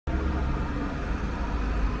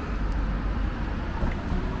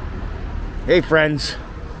Hey friends,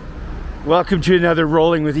 welcome to another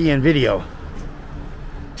Rolling with Ian video.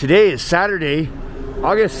 Today is Saturday,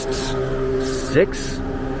 August 6th,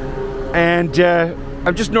 and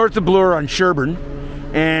I'm just north of Bloor on Sherbourne,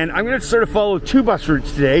 and I'm going to sort of follow two bus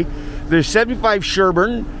routes today. There's 75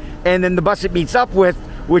 Sherbourne, and then the bus it meets up with,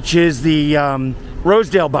 which is the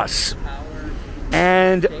Rosedale bus.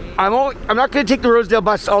 And I'm not going to take the Rosedale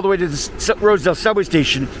bus all the way to the Rosedale subway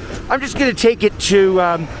station. I'm just going to take it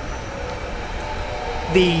to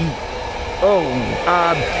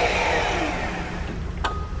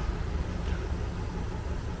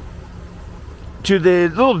to the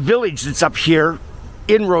little village that's up here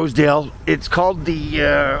in Rosedale. It's called the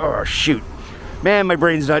oh shoot, man, my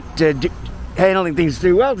brain's not handling things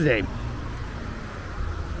too well today.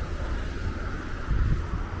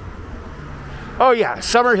 Oh yeah,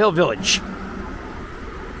 Summerhll Village.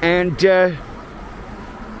 And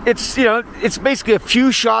it's, you know, it's basically a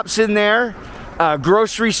few shops in there, a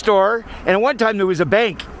grocery store, and at one time there was a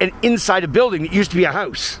bank and inside a building that used to be a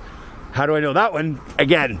house. How do I know that one?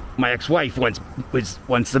 Again, my ex-wife was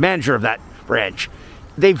once the manager of that branch.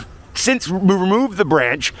 They've since removed the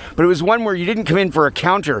branch, but it was one where you didn't come in for a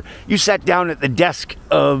counter. You sat down at the desk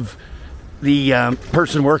of the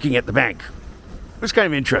person working at the bank. It was kind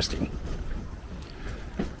of interesting.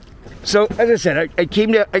 So, as I said, I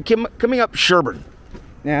came coming up Sherbourne.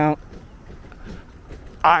 Now,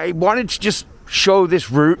 I wanted to just show this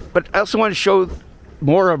route, but I also want to show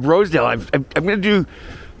more of Rosedale. I'm going to do,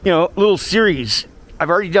 you know, a little series. I've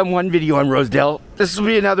already done one video on Rosedale. This will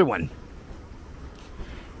be another one.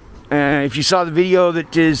 If you saw the video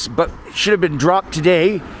that should have been dropped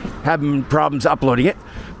today, having problems uploading it,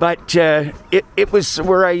 but it was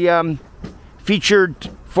where I featured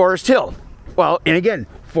Forest Hill. Well, and again,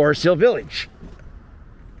 Forest Hill Village.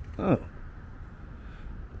 Oh.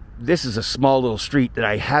 This is a small little street that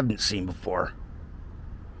I haven't seen before.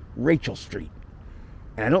 Rachel Street.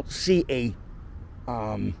 And I don't see a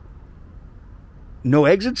no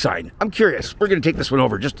exit sign. I'm curious. We're going to take this one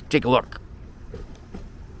over just to take a look.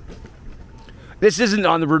 This isn't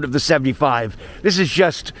on the route of the 75. This is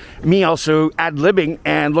just me also ad-libbing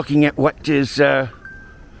and looking at what is what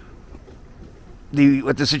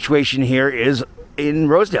the situation here is in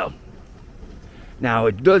Rosedale. Now,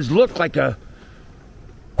 it does look like a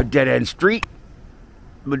dead-end street,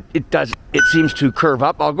 but it seems to curve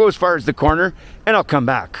up. I'll go as far as the corner and I'll come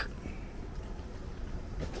back.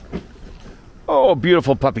 Oh,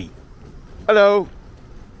 beautiful puppy. Hello.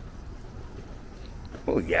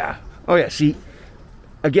 Oh yeah. Oh yeah, see,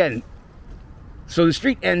 again, so the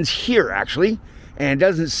street ends here actually, and it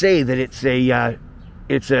doesn't say that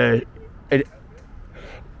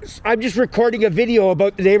I'm just recording a video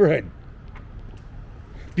about the neighborhood.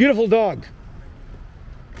 Beautiful dog.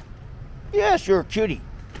 Yeah, sure, cutie.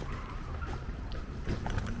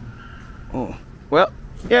 Oh, well,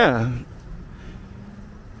 yeah.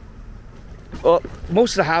 Well,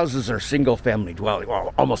 most of the houses are single-family dwelling.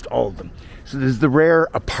 Well, almost all of them. So there's the rare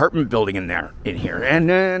apartment building in here,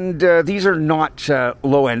 and these are not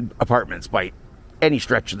low-end apartments by any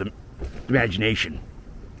stretch of the imagination.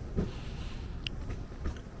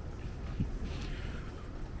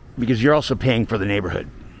 Because you're also paying for the neighborhood.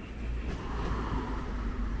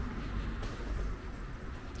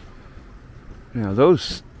 Now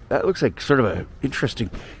that looks like sort of a interesting,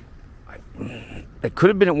 that could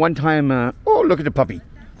have been at one time, oh, look at the puppy.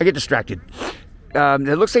 I get distracted.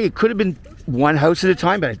 It looks like it could have been one house at a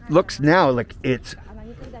time, but it looks now like it's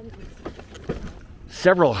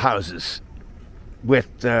several houses with,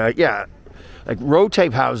 yeah, like row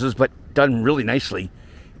type houses, but done really nicely.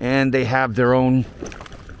 And they have their own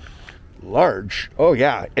large, oh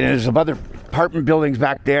yeah, and there's some other apartment buildings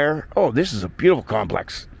back there. Oh, this is a beautiful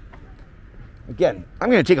complex. Again, I'm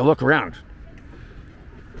going to take a look around.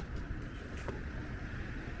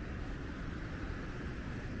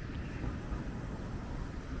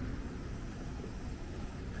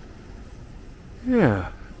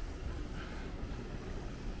 Yeah.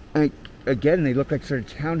 Again, they look like sort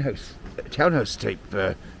of townhouse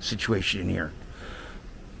type situation in here.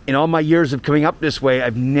 In all my years of coming up this way,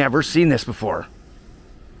 I've never seen this before.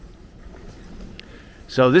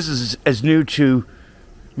 So this is as new to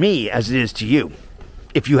me as it is to you,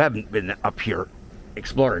 if you haven't been up here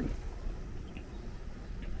exploring.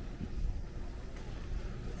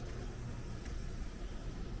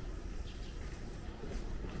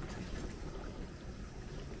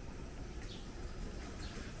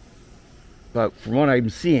 But from what I'm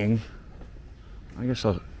seeing, I guess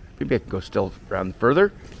maybe I can go still around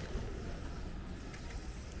further.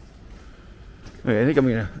 Okay, I think I'm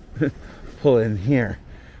gonna pull in here.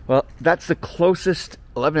 Well, that's the closest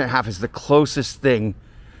 11.5 is the closest thing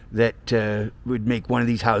that would make one of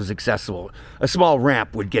these houses accessible. A small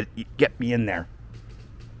ramp would get me in there.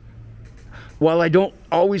 While I don't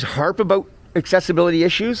always harp about accessibility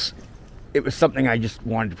issues, it was something I just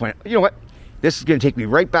wanted to point out. You know what? This is going to take me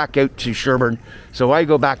right back out to Sherbourne. So I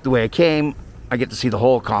go back the way I came. I get to see the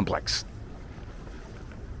whole complex.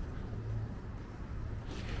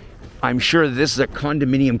 I'm sure this is a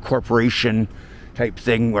condominium corporation type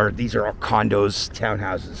thing where these are all condos,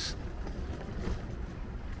 townhouses.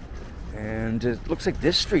 And it looks like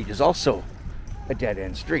this street is also a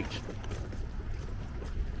dead-end street.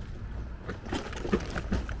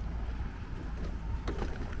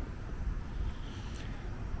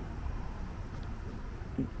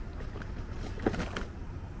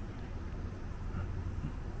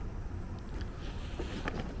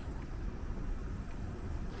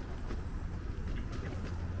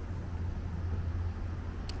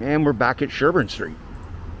 And we're back at Sherbourne Street.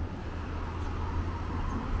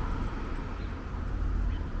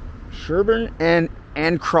 Sherbourne and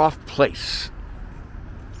Ancroft Place.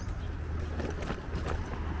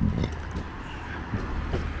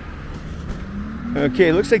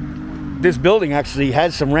 Okay, looks like this building actually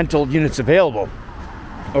has some rental units available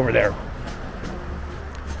over there.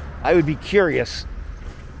 I would be curious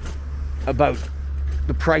about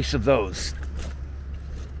the price of those.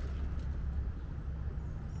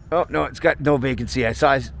 Oh, no, it's got no vacancy. I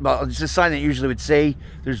saw, well, it's a sign that usually would say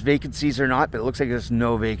there's vacancies or not, but it looks like there's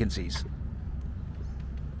no vacancies.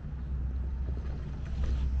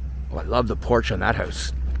 Oh, I love the porch on that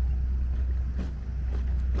house.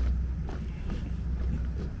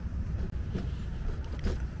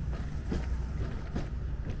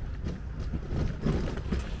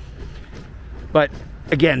 But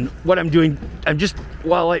again, what I'm doing,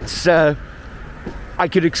 while it's, I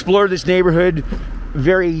could explore this neighborhood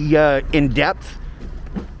very in depth,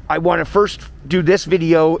 I want to first do this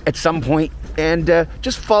video at some point and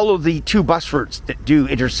just follow the two bus routes that do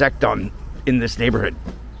intersect in this neighborhood.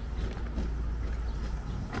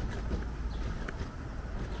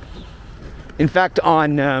 In fact,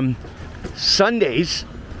 on Sundays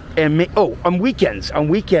and on weekends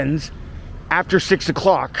after 6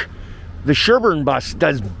 o'clock, the Sherbourne bus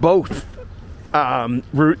does both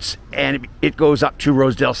routes, and it goes up to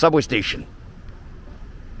Rosedale subway station.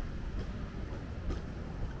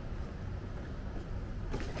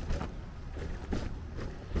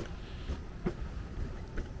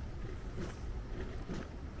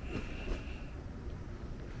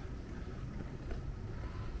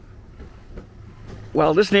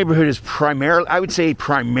 Well, this neighborhood is primarily, I would say,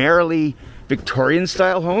 primarily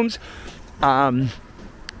Victorian-style homes.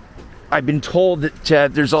 I've been told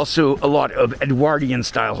that there's also a lot of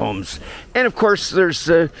Edwardian-style homes. And, of course, there's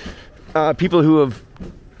people who have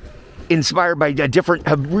inspired by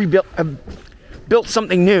have built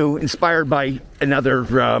something new, inspired by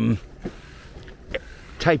another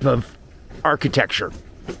type of architecture.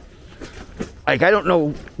 Like, I don't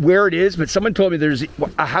know where it is, but someone told me there's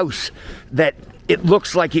a house that it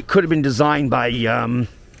looks like it could have been designed by the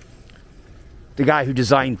guy who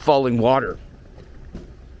designed Falling Water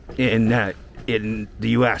in the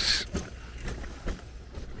U.S.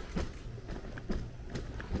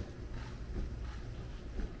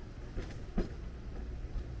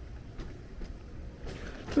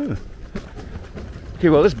 Okay,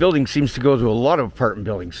 well, this building seems to go to a lot of apartment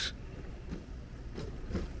buildings.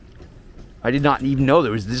 I did not even know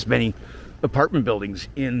there was this many apartment buildings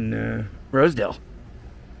in Rosedale.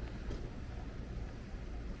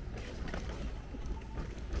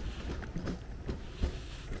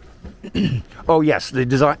 Oh yes,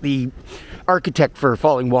 the architect for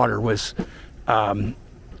Falling Water was Frank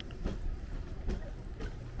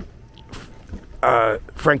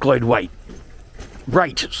Lloyd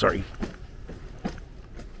Wright, sorry.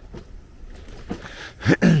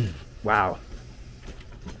 Wow.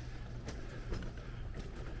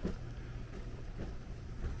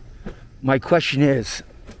 My question is,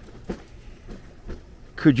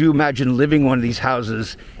 could you imagine living in one of these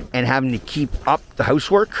houses and having to keep up the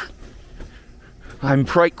housework? I'm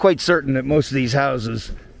quite certain that most of these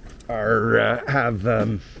houses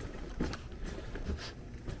have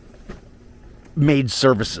maid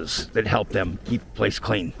services that help them keep the place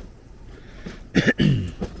clean.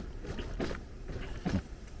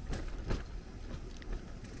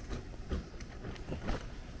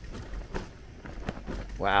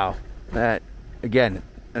 Wow. That, again,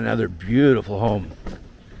 another beautiful home.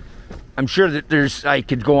 I'm sure that I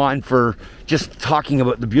could go on for just talking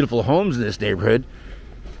about the beautiful homes in this neighborhood.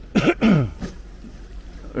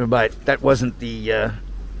 But that wasn't the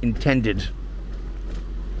intended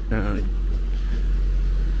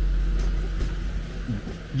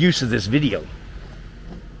use of this video.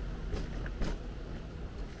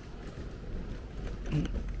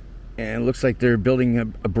 And it looks like they're building a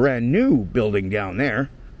brand new building down there.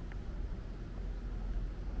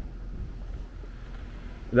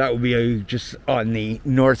 That would be just on the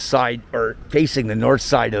north side, or facing the north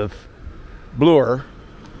side of Bloor,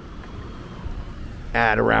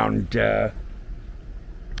 at around,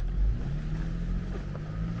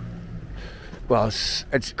 well,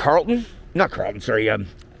 it's Carlton? Not Carlton, sorry,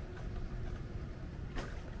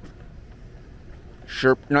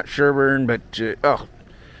 not Sherburne, but, oh,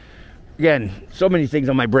 again, so many things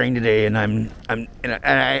on my brain today, and I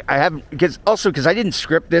haven't, because I didn't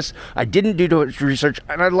script this, I didn't do too much research,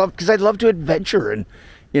 and I love to adventure, and,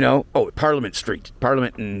 you know, Parliament Street,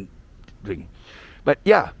 Parliament and thing. But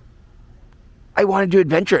yeah, I wanted to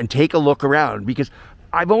adventure and take a look around, because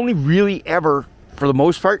I've only really ever, for the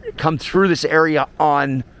most part, come through this area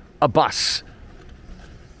on a bus.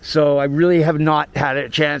 So I really have not had a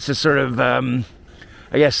chance to sort of, I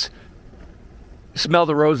guess, smell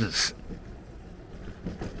the roses.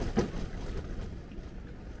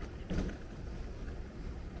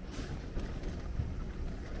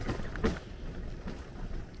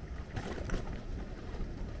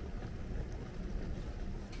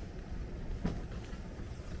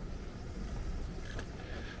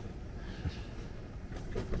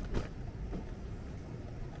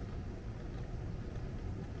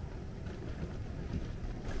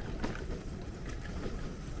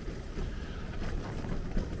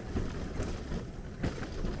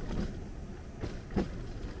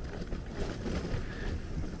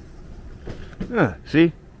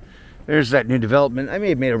 See, there's that new development. I may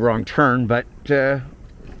have made a wrong turn, but we'll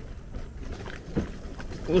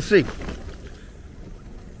see.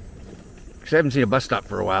 Because I haven't seen a bus stop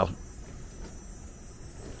for a while.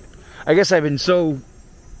 I guess I've been so,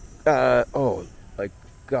 oh, like,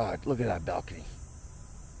 God, look at that balcony.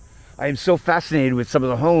 I am so fascinated with some of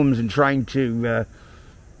the homes and trying to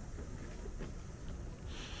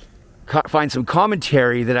find some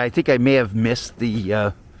commentary that I think I may have missed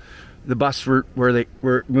the bus route where they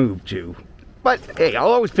were moved to. But hey,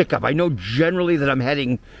 I'll always pick up. I know generally that I'm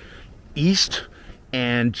heading east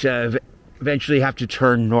and eventually have to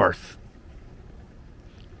turn north.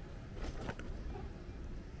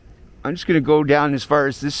 I'm just going to go down as far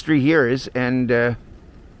as this street here is and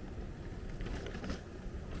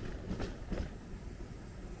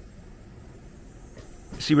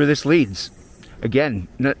see where this leads. Again,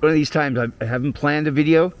 not one of these times I haven't planned a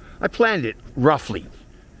video. I planned it roughly.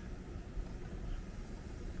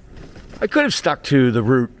 I could have stuck to the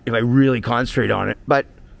route if I really concentrate on it, but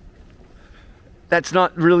that's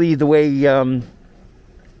not really the way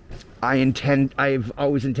I've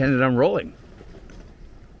always intended on rolling.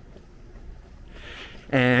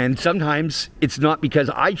 And sometimes it's not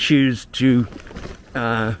because I choose to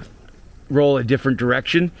roll a different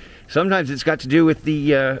direction. Sometimes it's got to do with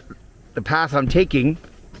the path I'm taking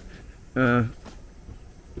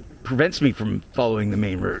prevents me from following the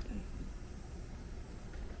main route.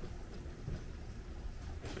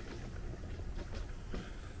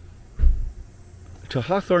 To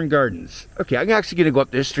Hawthorne Gardens. Okay, I'm actually going to go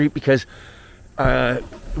up this street because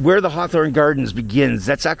where the Hawthorne Gardens begins,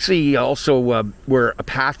 that's actually also where a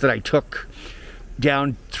path that I took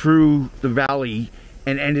down through the valley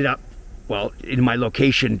and ended up, well, in my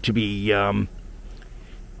location to be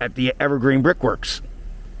at the Evergreen Brickworks.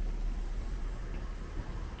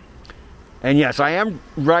 And yes, I am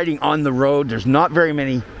riding on the road. There's not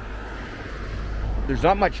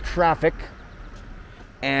much traffic,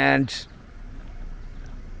 and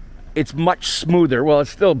it's much smoother. Well, it's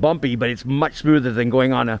still bumpy, but it's much smoother than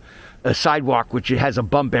going on a sidewalk, which has a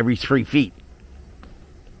bump every 3 feet.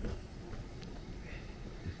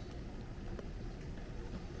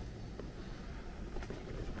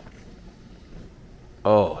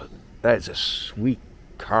 Oh, that is a sweet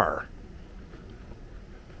car.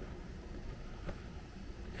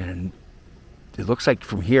 And it looks like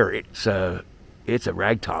from here it's a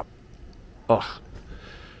ragtop. Oh,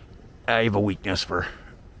 I have a weakness for...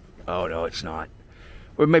 Oh, no, it's not.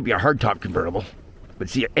 Well, it might be a hardtop convertible. But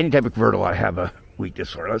see, any type of convertible I have a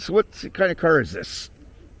weakness for. So what kind of car is this?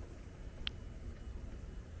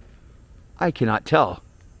 I cannot tell.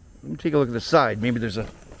 Let me take a look at the side. Maybe there's a...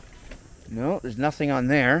 No, there's nothing on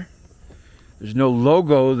there. There's no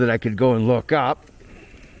logo that I could go and look up.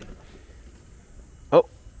 Oh,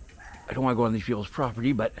 I don't want to go on these people's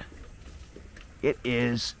property, but it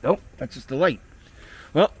is... Oh, that's just the light.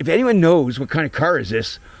 Well, if anyone knows what kind of car is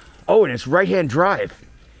this... Oh, and it's right-hand drive.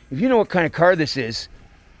 If you know what kind of car this is,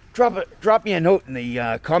 drop me a note in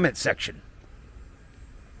the comment section.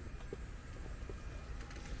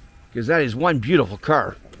 because that is one beautiful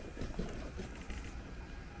car.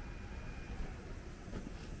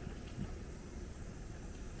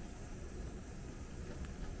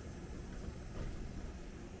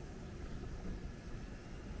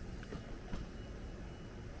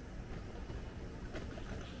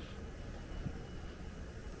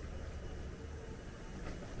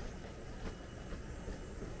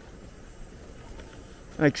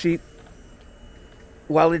 Like, see,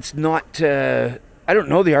 while it's not, I don't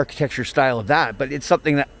know the architecture style of that, but it's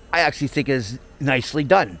something that I actually think is nicely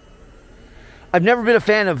done. I've never been a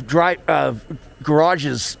fan of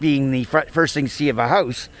garages being the first thing you see of a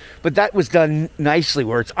house, but that was done nicely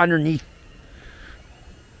where it's underneath,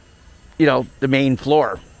 you know, the main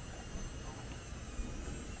floor.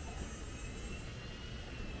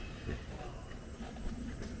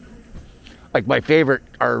 Like, my favorite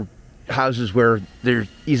are houses where there's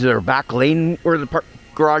either a back lane where the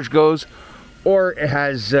garage goes, or it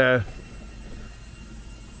has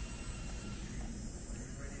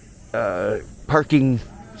parking.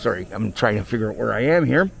 Sorry, I'm trying to figure out where I am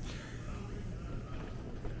here.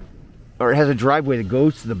 Or it has a driveway that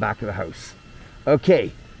goes to the back of the house.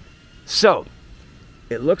 Okay, so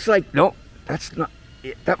it looks like, no, that's not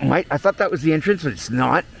it. I thought that was the entrance, but it's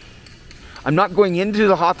not. I'm not going into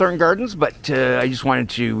the Hawthorne Gardens, but I just wanted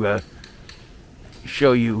to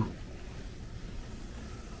show you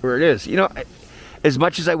where it is. You know, as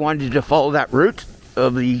much as I wanted to follow that route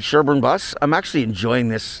of the Sherburne bus, I'm actually enjoying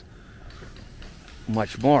this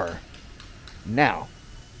much more now.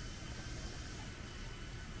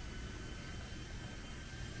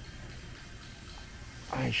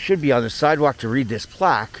 I should be on the sidewalk to read this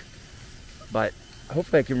plaque, but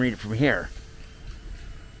hopefully I can read it from here.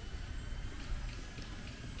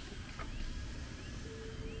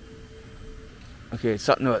 Okay, it's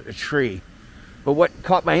something about the tree. But what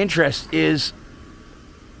caught my interest is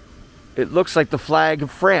it looks like the flag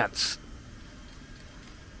of France.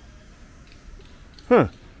 Huh.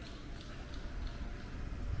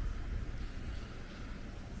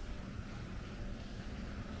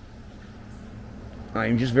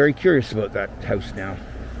 I'm just very curious about that house now.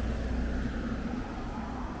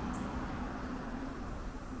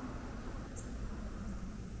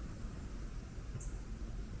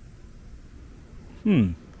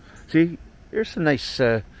 See, there's some nice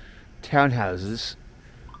townhouses.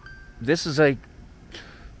 This is like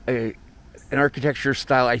an architecture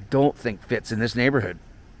style I don't think fits in this neighborhood.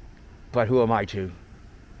 But who am I to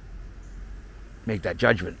make that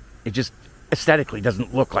judgment? It just aesthetically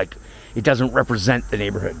doesn't look like, it doesn't represent the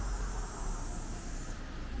neighborhood.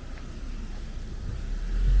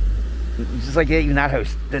 It's just like even that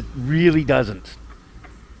house, that really doesn't.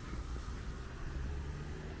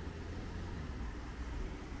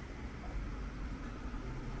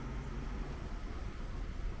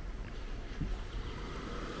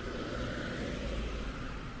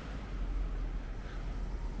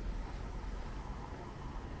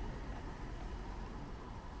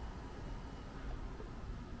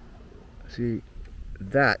 See,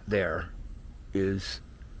 that there is,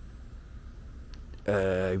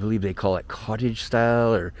 I believe they call it cottage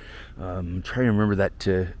style, or I'm trying to remember that,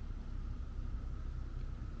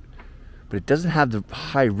 but it doesn't have the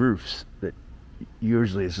high roofs that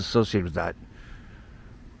usually is associated with that.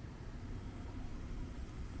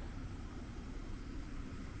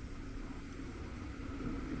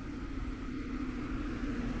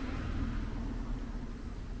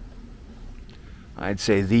 I'd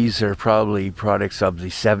say these are probably products of the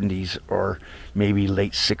 70s or maybe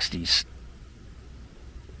late 60s.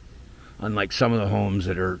 Unlike some of the homes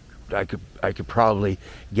that are, I could probably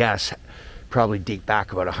guess, probably date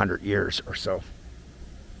back about 100 years or so.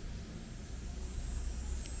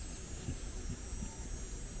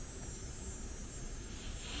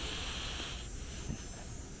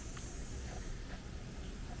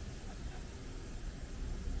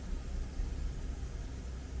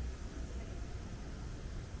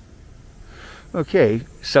 Okay,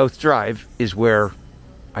 South Drive is where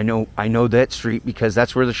I know that street because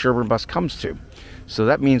that's where the Sherburne bus comes to. So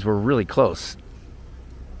that means we're really close.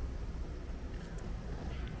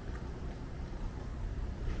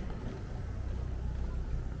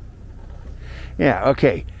 Yeah,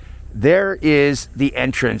 okay. There is the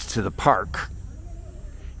entrance to the park.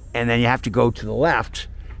 And then you have to go to the left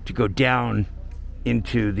to go down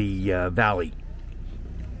into the valley.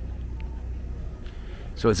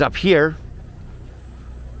 So it's up here.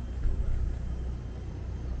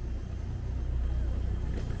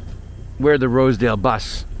 Where the Rosedale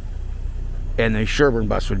bus and the Sherburne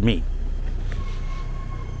bus would meet.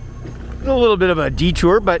 A little bit of a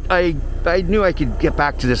detour, but I knew I could get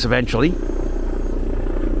back to this eventually.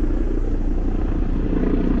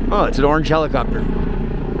 Oh, it's an orange helicopter.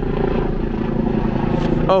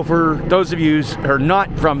 Oh, for those of you who are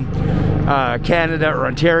not from Canada or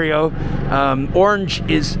Ontario, orange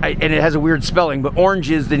is, and it has a weird spelling, but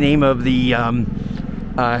orange is the name of the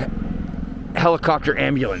helicopter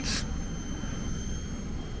ambulance.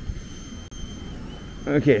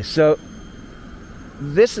 Okay, so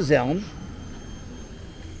this is Elm.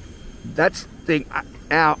 That's the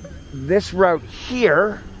now this route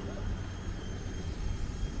here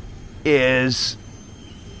is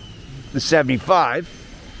the 75,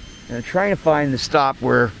 and I'm trying to find the stop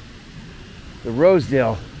where the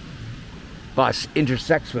Rosedale bus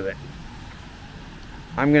intersects with it.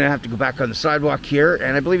 I'm gonna have to go back on the sidewalk here,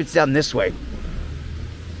 and I believe it's down this way.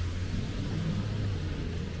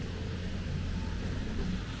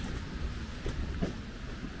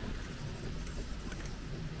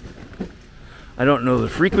 I don't know the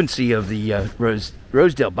frequency of the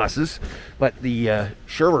Rosedale buses, but the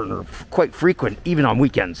Sherburne are quite frequent, even on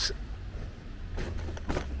weekends.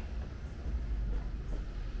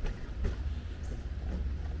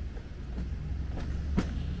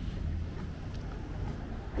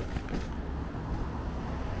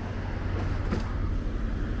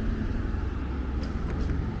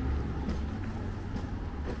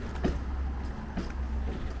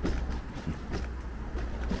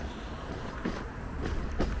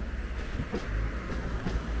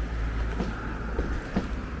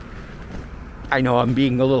 I know I'm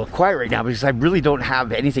being a little quiet right now because I really don't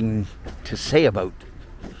have anything to say about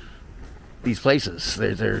these places.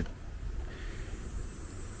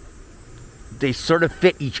 They sort of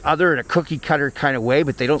fit each other in a cookie cutter kind of way,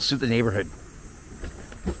 but they don't suit the neighborhood.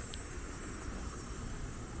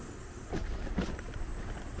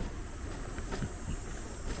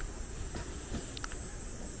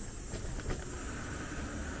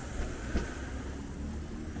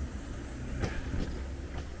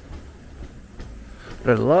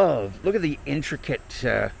 But I love, look at the intricate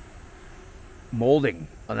molding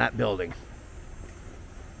on that building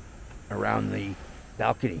around the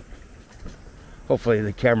balcony. Hopefully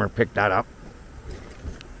the camera picked that up.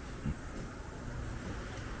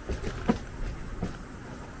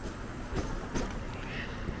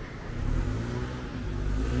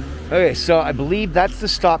 Okay, so I believe that's the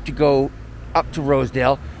stop to go up to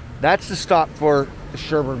Rosedale. That's the stop for the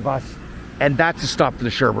Sherburne bus, and that's the stop for the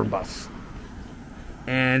Sherburne bus.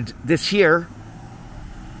 And this here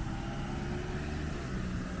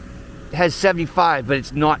has 75, but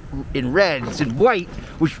it's not in red, it's in white,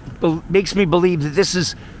 which makes me believe that this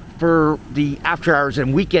is for the after hours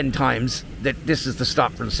and weekend times, that this is the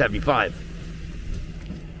stop for the 75.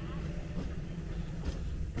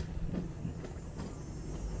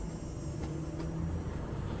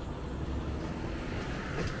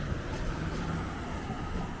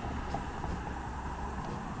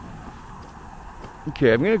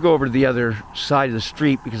 Okay, I'm going to go over to the other side of the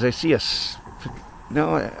street because I see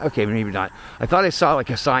no, okay, maybe not. I thought I saw like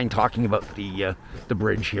a sign talking about the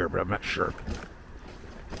bridge here, but I'm not sure.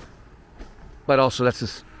 But also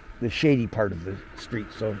that's the shady part of the street,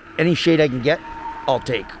 so any shade I can get, I'll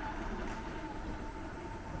take.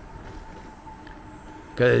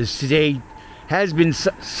 Because today has been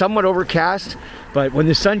somewhat overcast, but when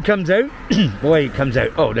the sun comes out, boy, it comes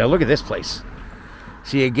out. Oh, now look at this place.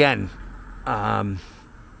 See, again,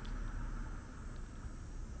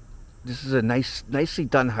 this is a nicely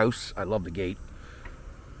done house. I love the gate.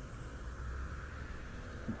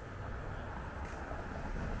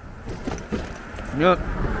 Yep.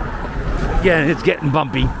 Again, it's getting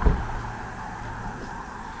bumpy.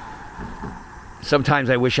 Sometimes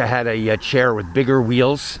I wish I had a chair with bigger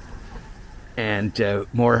wheels and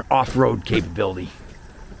more off-road capability.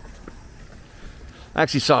 I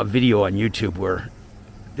actually saw a video on YouTube where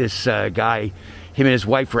this guy, him and his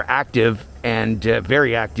wife were active and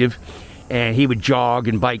very active, and he would jog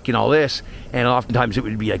and bike and all this, and oftentimes it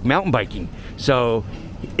would be like mountain biking. So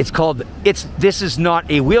it's called, this is not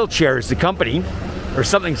a wheelchair, it's the company, or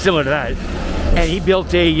something similar to that. And he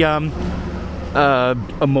built a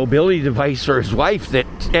mobility device for his wife that,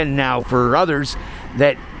 and now for others,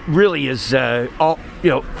 that really is all,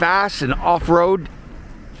 fast and off-road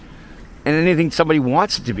and anything somebody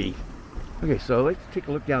wants it to be. Okay, so let's take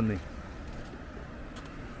a look down the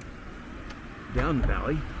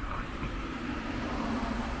valley.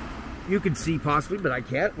 You can see possibly, but I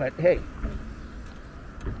can't. But hey,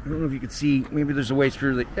 I don't know if you can see. Maybe there's a way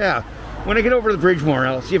through the. Yeah, when I get over the bridge more,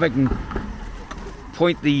 I'll see if I can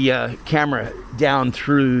point the camera down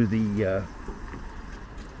through the.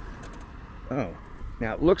 Oh,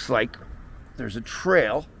 now it looks like there's a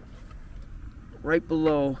trail right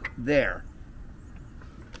below there.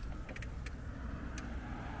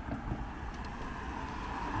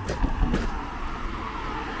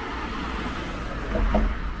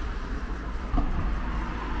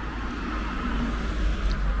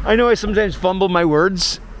 I know I sometimes fumble my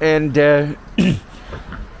words, and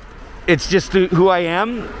it's just who I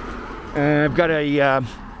am. I've got I'm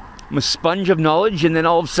a sponge of knowledge, and then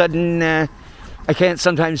all of a sudden I can't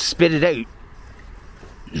sometimes spit it out.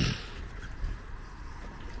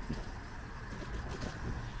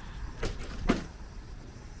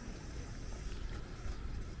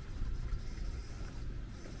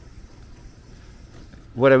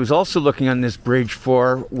 What I was also looking on this bridge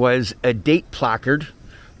for was a date placard,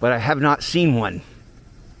 but I have not seen one.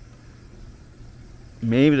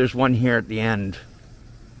 Maybe there's one here at the end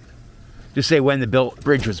to say when the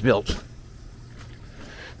bridge was built.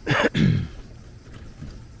 So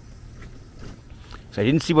I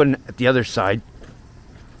didn't see one at the other side.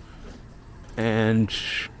 And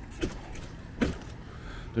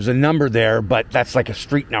there's a number there, but that's like a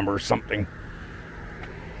street number or something.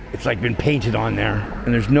 It's like been painted on there,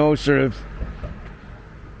 and there's no sort of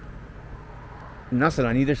nothing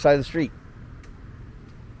on either side of the street.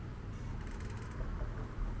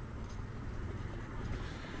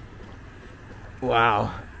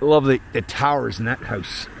 Wow, I love the towers in that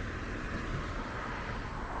house.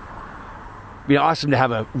 It'd be awesome to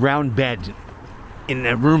have a round bed in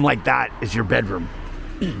a room like that as your bedroom.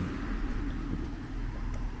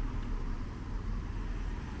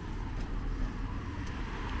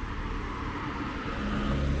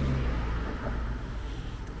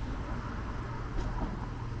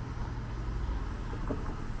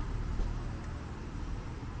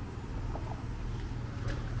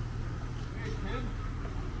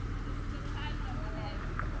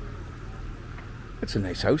 That's a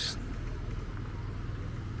nice house.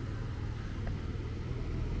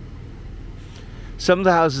 Some of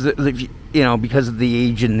the houses that live, you know, because of the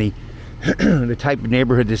age and the the type of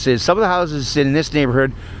neighborhood this is, some of the houses in this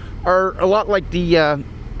neighborhood are a lot like the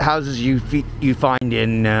houses you find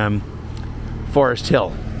in Forest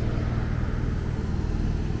Hill.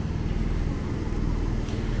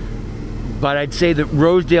 But I'd say that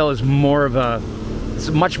Rosedale is more of it's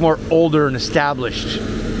a much more older and established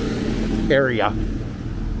area.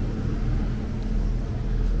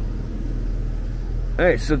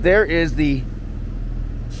 Alright, so there is the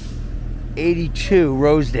 82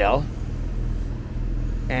 Rosedale.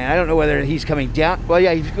 And I don't know whether he's coming down. Well,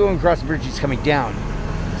 yeah, he's going across the bridge, he's coming down.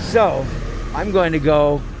 So, I'm going to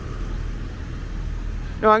go...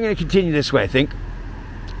 No, I'm going to continue this way, I think.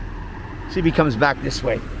 See if he comes back this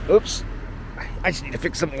way. Oops. I just need to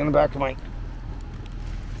fix something on the back of my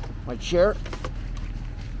chair.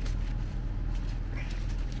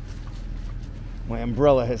 My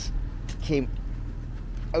umbrella has came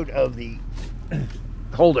out of the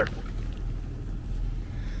holder.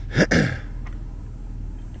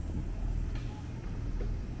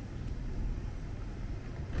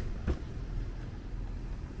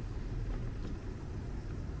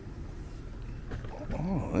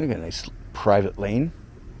 Oh, look at a nice private lane.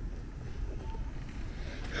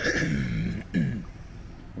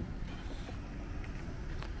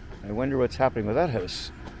 I wonder what's happening with that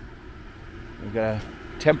house. We've got a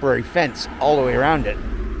temporary fence all the way around it.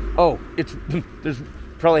 Oh, there's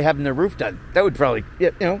probably having their roof done. That would probably,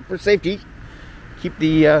 you know, for safety, keep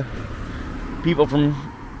the people from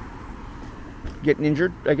getting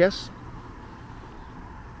injured, I guess.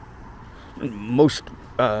 Most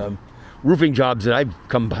roofing jobs that I've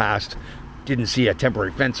come past didn't see a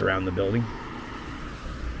temporary fence around the building.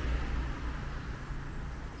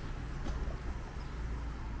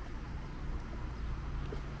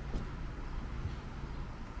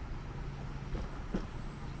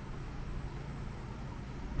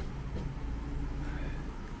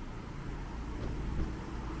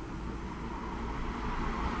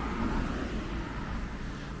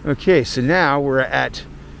 Okay, so now we're at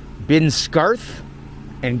Binscarth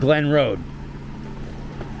and Glen Road.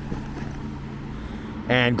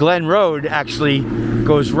 And Glen Road actually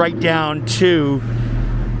goes right down to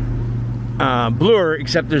Bloor,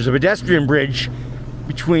 except there's a pedestrian bridge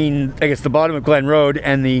between, I guess, the bottom of Glen Road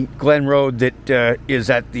and the Glen Road that is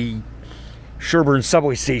at the Sherbourne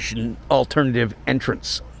subway station alternative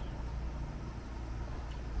entrance.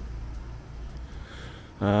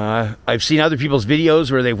 I've seen other people's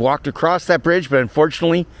videos where they've walked across that bridge, but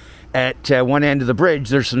unfortunately at one end of the bridge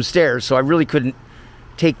there's some stairs, so I really couldn't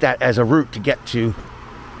take that as a route to get to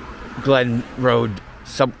Glen Road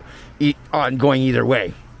going either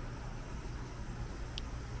way.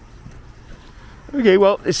 Okay,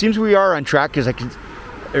 well, it seems we are on track, because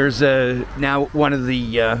there's now one of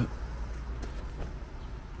the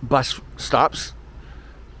bus stops,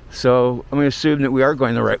 so I'm going to assume that we are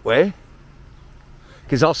going the right way.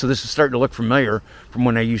 Because also this is starting to look familiar from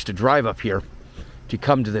when I used to drive up here to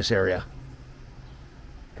come to this area.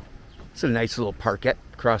 It's a nice little parkette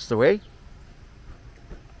across the way.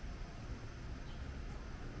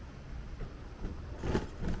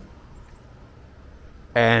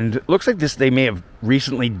 And it looks like this, they may have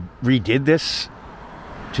recently redid this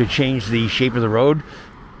to change the shape of the road,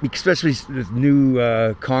 especially with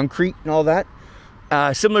new concrete and all that.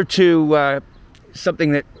 Similar to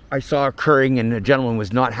something that I saw occurring and a gentleman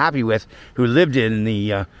was not happy with, who lived in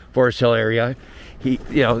the Forest Hill area. He,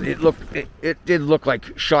 you know, it did look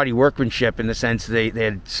like shoddy workmanship in the sense they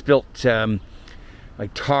had spilt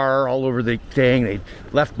like tar all over the thing. They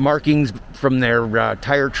left markings from their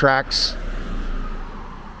tire tracks.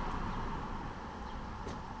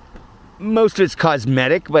 Most of it's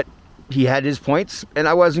cosmetic, but he had his points, and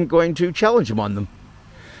I wasn't going to challenge him on them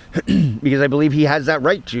because I believe he has that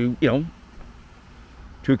right to, you know,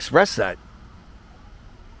 to express that.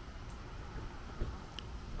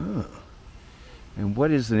 Oh. And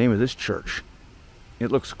what is the name of this church?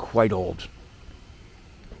 It looks quite old.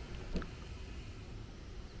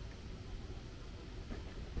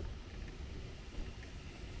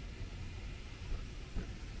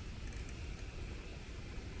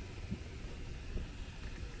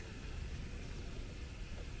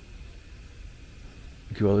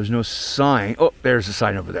 Okay, well, there's no sign. Oh, there's a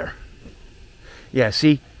sign over there. Yeah,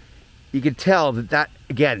 see, you can tell that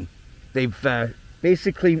again, they've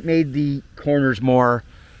basically made the corners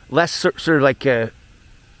less sort of like an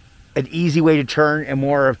easy way to turn, and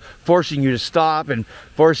more of forcing you to stop and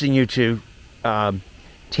forcing you to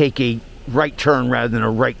take a right turn rather than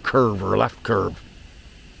a right curve or a left curve.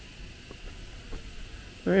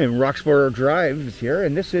 And Roxborough Drive is here,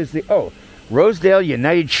 and this is the Rosedale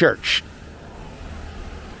United Church.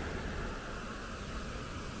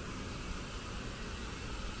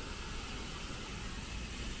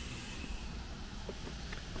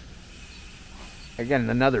 Again,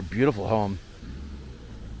 another beautiful home.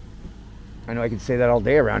 I know I can say that all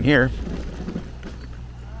day around here.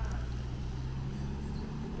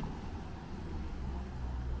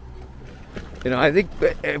 You know, I think,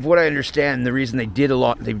 what I understand, the reason they're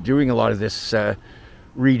doing a lot of this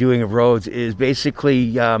redoing of roads is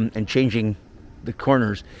basically, and changing the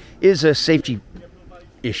corners, is a safety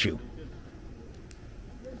issue.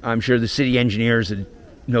 I'm sure the city engineers had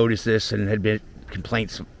noticed this and had been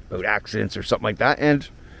complaints about accidents or something like that, and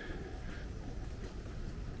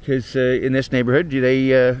because in this neighborhood,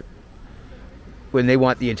 when they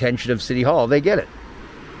want the attention of City Hall, they get it.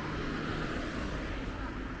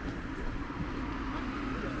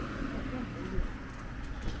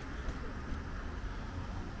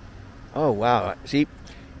 Oh wow, see,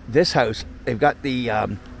 this house, they've got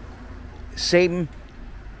the same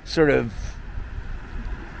sort of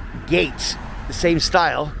gates, the same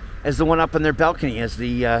style as the one up on their balcony as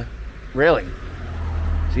the railing.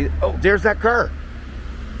 See, oh, there's that car.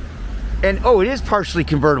 And oh, it is partially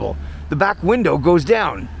convertible. The back window goes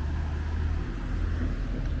down.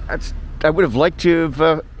 I would have liked to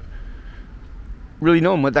have really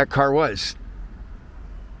known what that car was.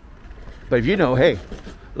 But if you know, hey,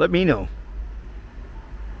 let me know.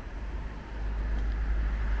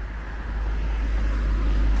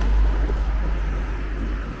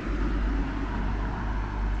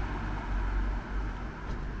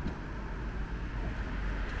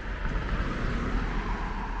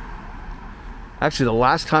 Actually, the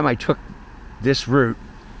last time I took this route,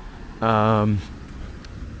 I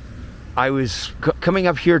was coming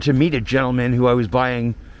up here to meet a gentleman who I was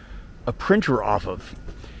buying a printer off of.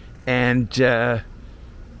 And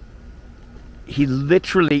he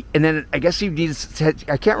literally, and then I guess he needs,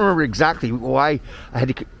 I can't remember exactly why I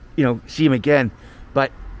had to, you know, see him again,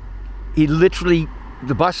 but he literally,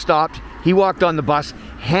 the bus stopped, he walked on the bus,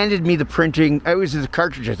 handed me the printing, it was the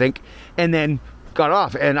cartridge, I think, and then got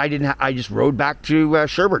off, and I just rode back to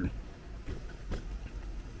Sherburne.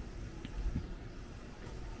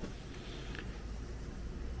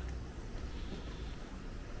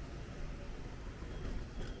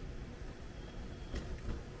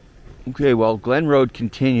 Okay, well, Glen Road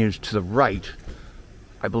continues to the right.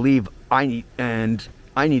 I believe I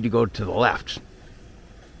need to go to the left.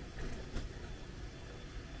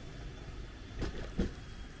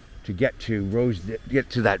 To get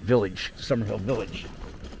to that village, Summerhll Village.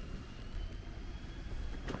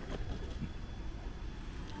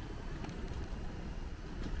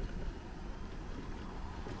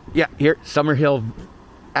 Yeah, here Summerhll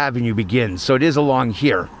Avenue begins, so it is along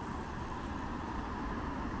here.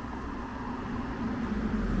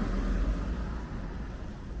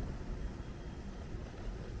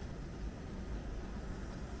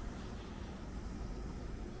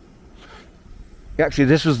 Actually,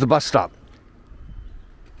 this was the bus stop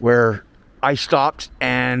where I stopped,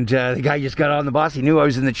 and the guy just got on the bus. He knew I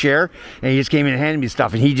was in the chair, and he just came in and handed me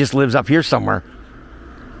stuff, and he just lives up here somewhere.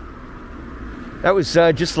 That was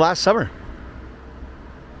just last summer.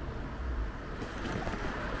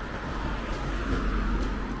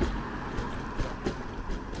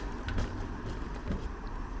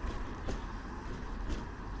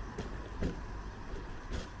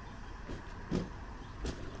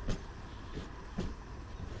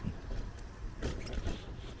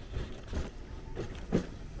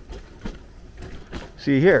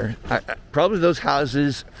 See here, probably those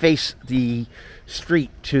houses face the street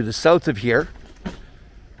to the south of here,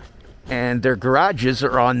 and their garages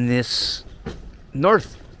are on this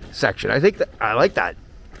north section. I think that I like that.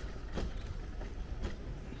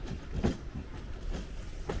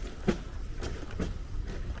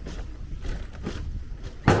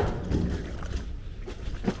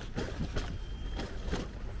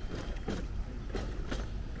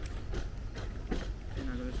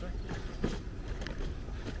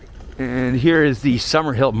 And here is the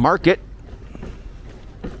Summerhll Market.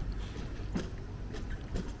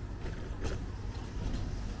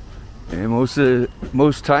 And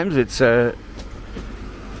most times it's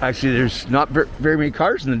actually there's not very many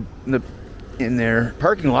cars in their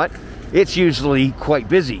parking lot. It's usually quite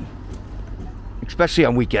busy, especially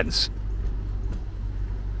on weekends.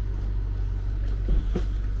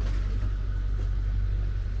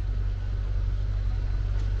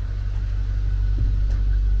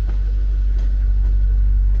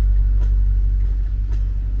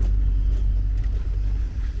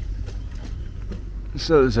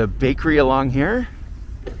 So there's a bakery along here,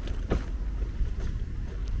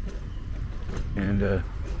 and a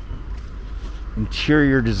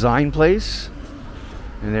interior design place,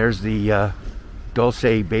 and there's the Dulce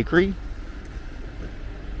Bakery,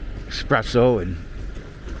 espresso and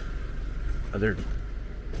other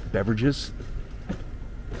beverages.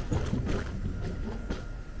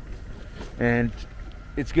 And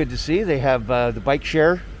it's good to see they have the bike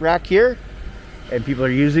share rack here, and people are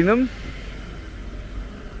using them.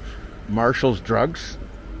 Marshall's Drugs.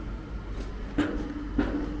 I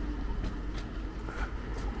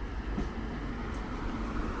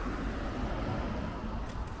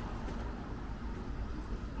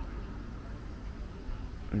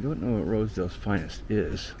don't know what Rosedale's Finest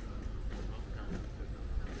is.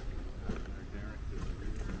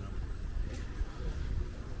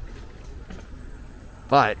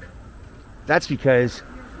 But that's because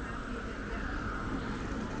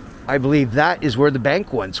I believe that is where the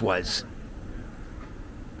bank once was.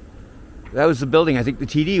 That was the building I think the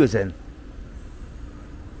TD was in.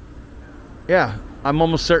 Yeah, I'm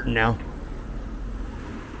almost certain now.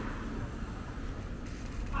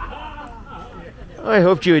 I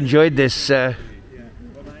hope you enjoyed this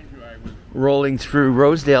rolling through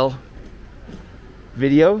Rosedale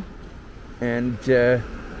video, and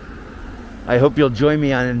I hope you'll join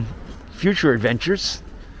me on future adventures.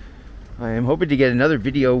 I am hoping to get another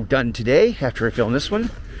video done today after I film this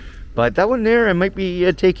one, but that one there I might be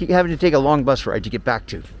having to take a long bus ride to get back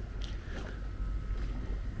to.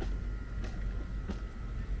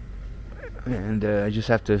 And I just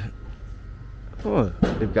have to. Oh,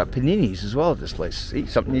 they've got paninis as well at this place. See,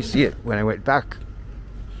 something you see it when I went back.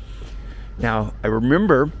 Now I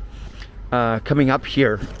remember coming up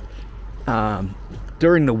here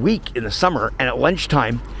during the week in the summer, and at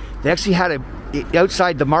lunchtime they actually had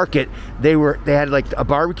outside the market. They had like a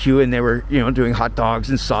barbecue, and they were doing hot dogs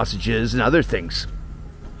and sausages and other things.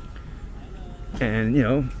 And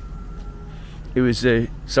it was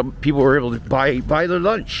some people were able to buy their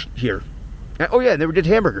lunch here. Oh yeah, and they did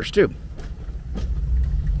hamburgers too.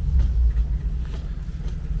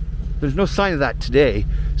 There's no sign of that today,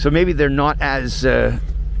 so maybe they're not as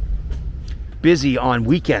busy on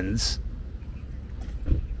weekends.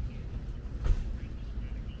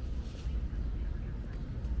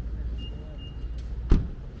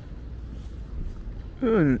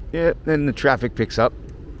 Yeah, then the traffic picks up.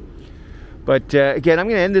 But again, I'm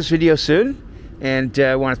going to end this video soon, and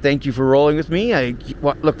I want to thank you for rolling with me. I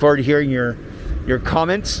look forward to hearing your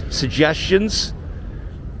comments, suggestions.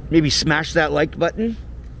 Maybe smash that like button,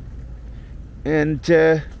 and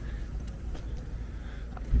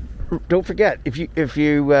don't forget, if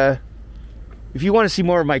you want to see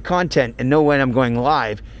more of my content and know when I'm going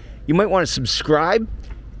live, you might want to subscribe,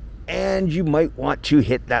 and you might want to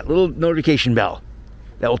hit that little notification bell.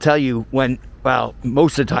 That will tell you when, well,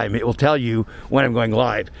 most of the time it will tell you when I'm going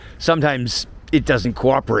live. Sometimes it doesn't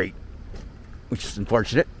cooperate, which is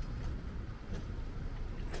unfortunate.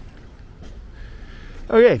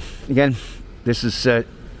 Okay, again, this has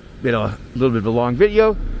been a little bit of a long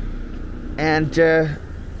video, and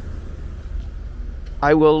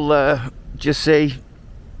I will just say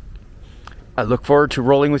I look forward to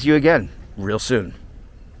rolling with you again real soon.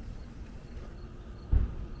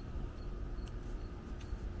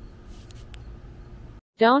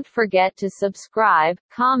 Don't forget to subscribe,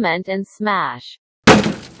 comment and smash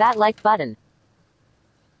that like button.